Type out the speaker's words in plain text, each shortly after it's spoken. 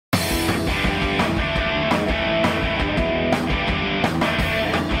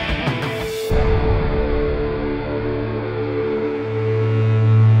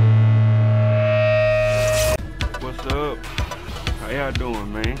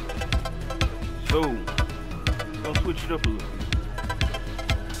So, gonna switch it up a little.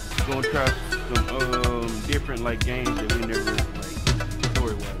 Gonna try some different like games that we never like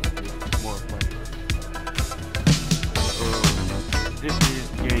story wise more played. This is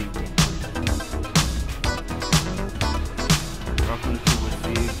game. Y'all finna see what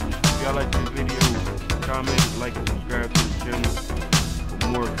it is. If y'all like this video, comment, like, and subscribe to the channel for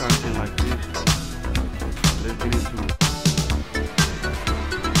more content like this. Let's get into it.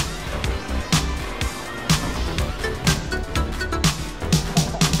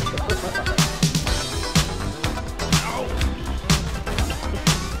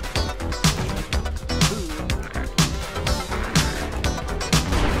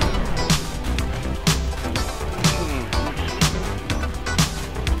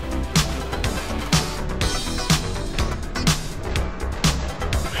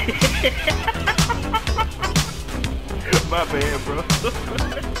 My bad, bro.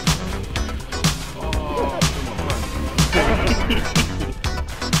 Oh,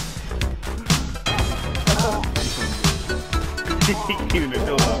 even the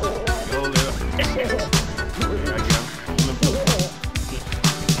door. Go there. I got him.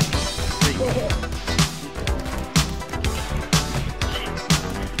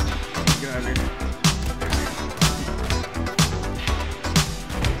 Got it.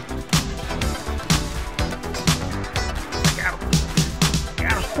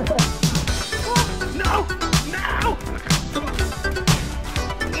 No!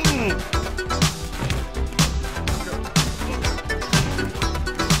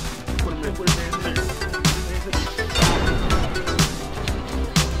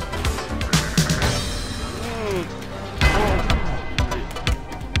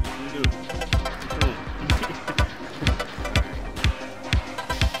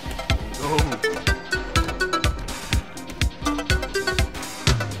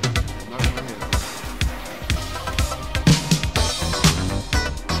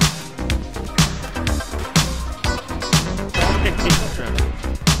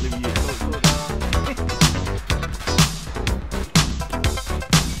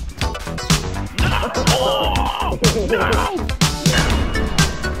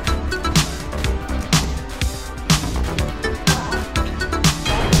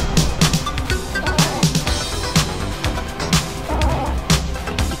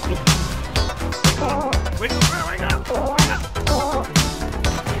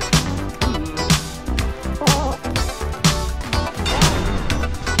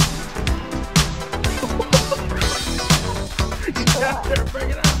 Bring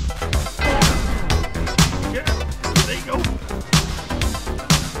it up. Yeah, there you go.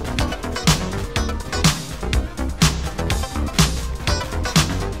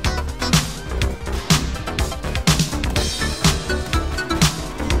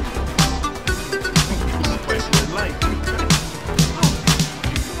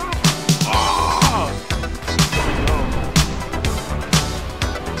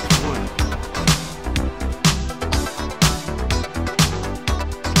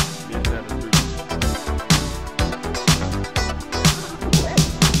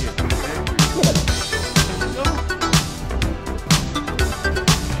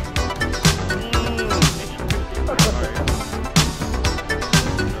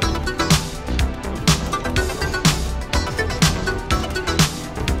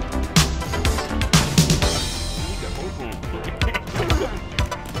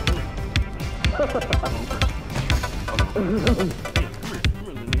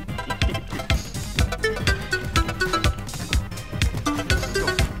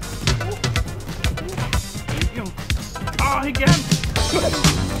 Oh, he got him.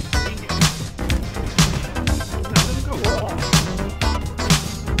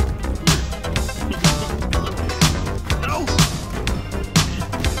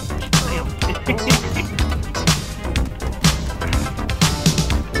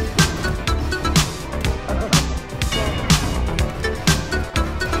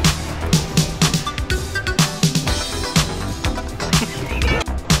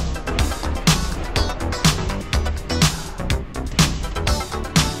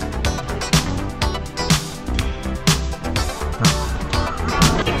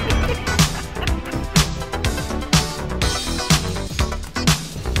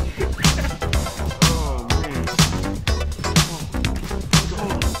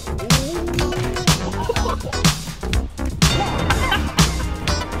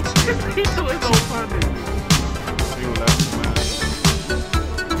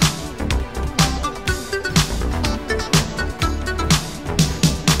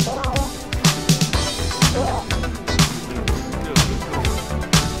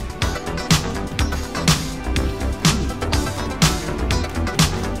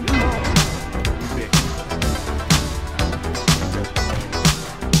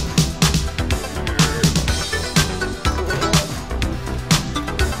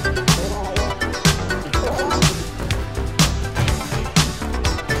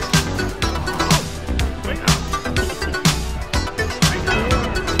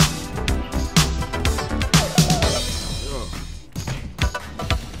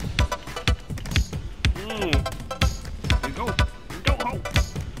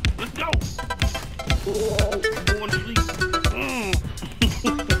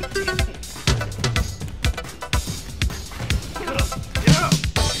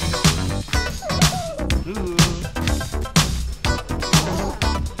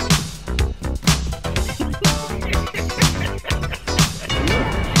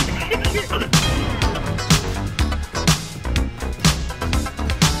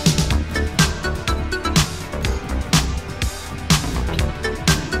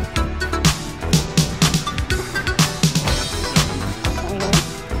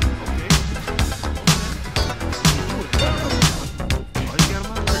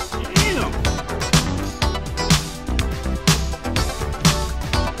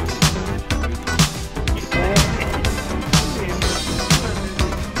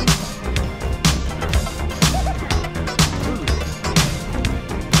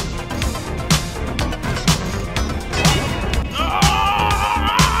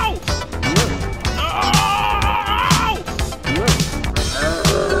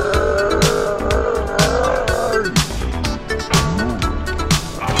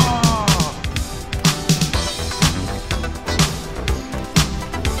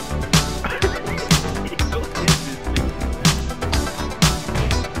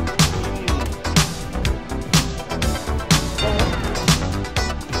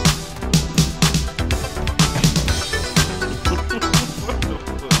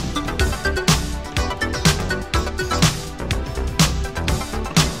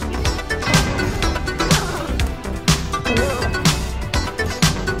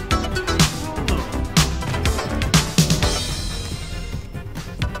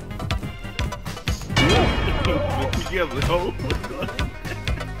 together, ho.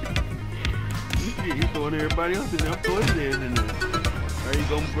 You throwing everybody else in there. I'm throwing his ass in there. There you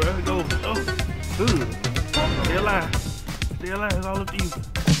go, bro. Go. Oh, good. Stay alive. Stay alive. It's all up to you.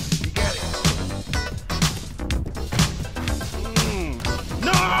 You got it.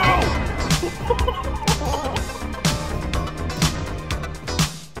 No!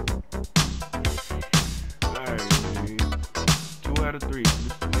 Alright, man. 2 out of 3. This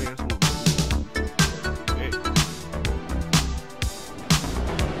is the last one. Hey.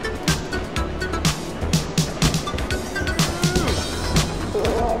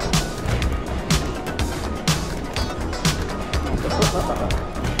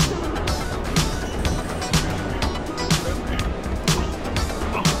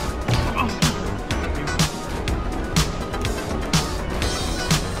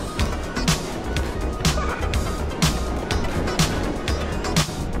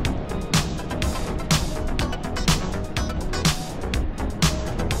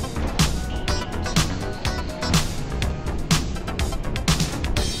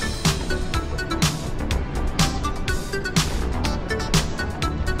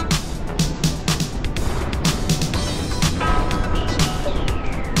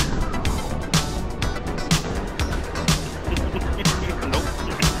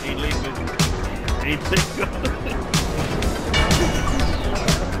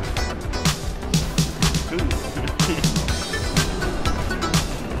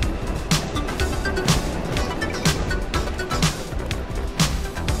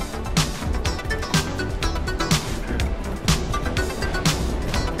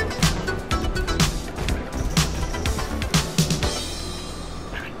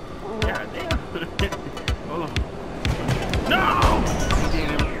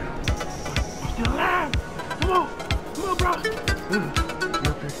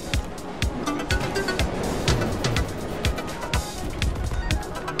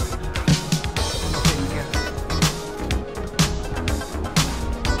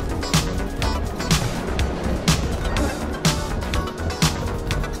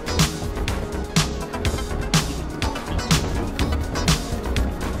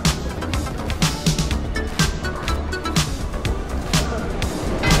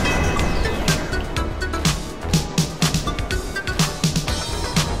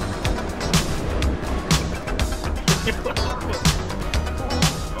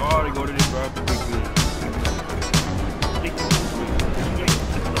 Oh, they go to this, bro.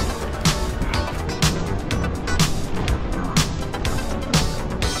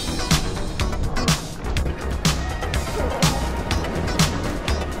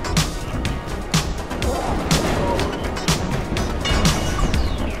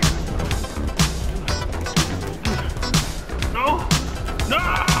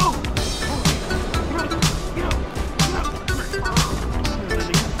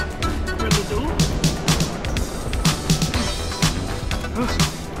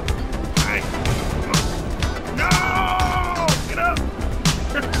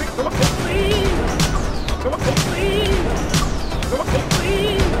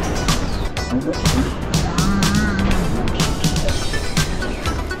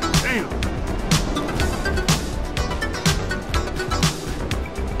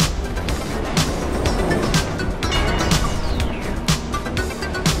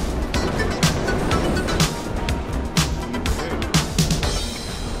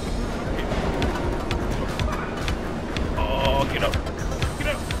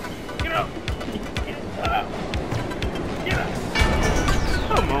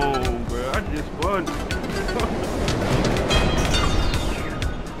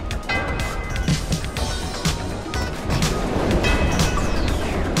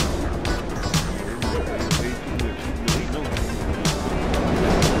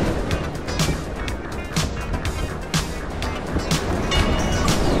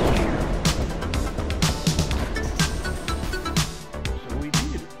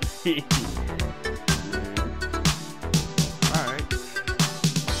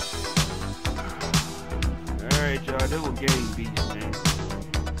 Alright, y'all, that was Game Beast, man.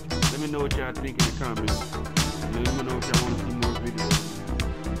 Let me know what y'all think in the comments. Let me know if y'all want to see more videos.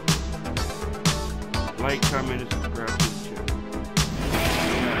 Like, comment, and subscribe to the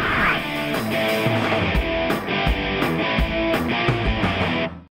channel.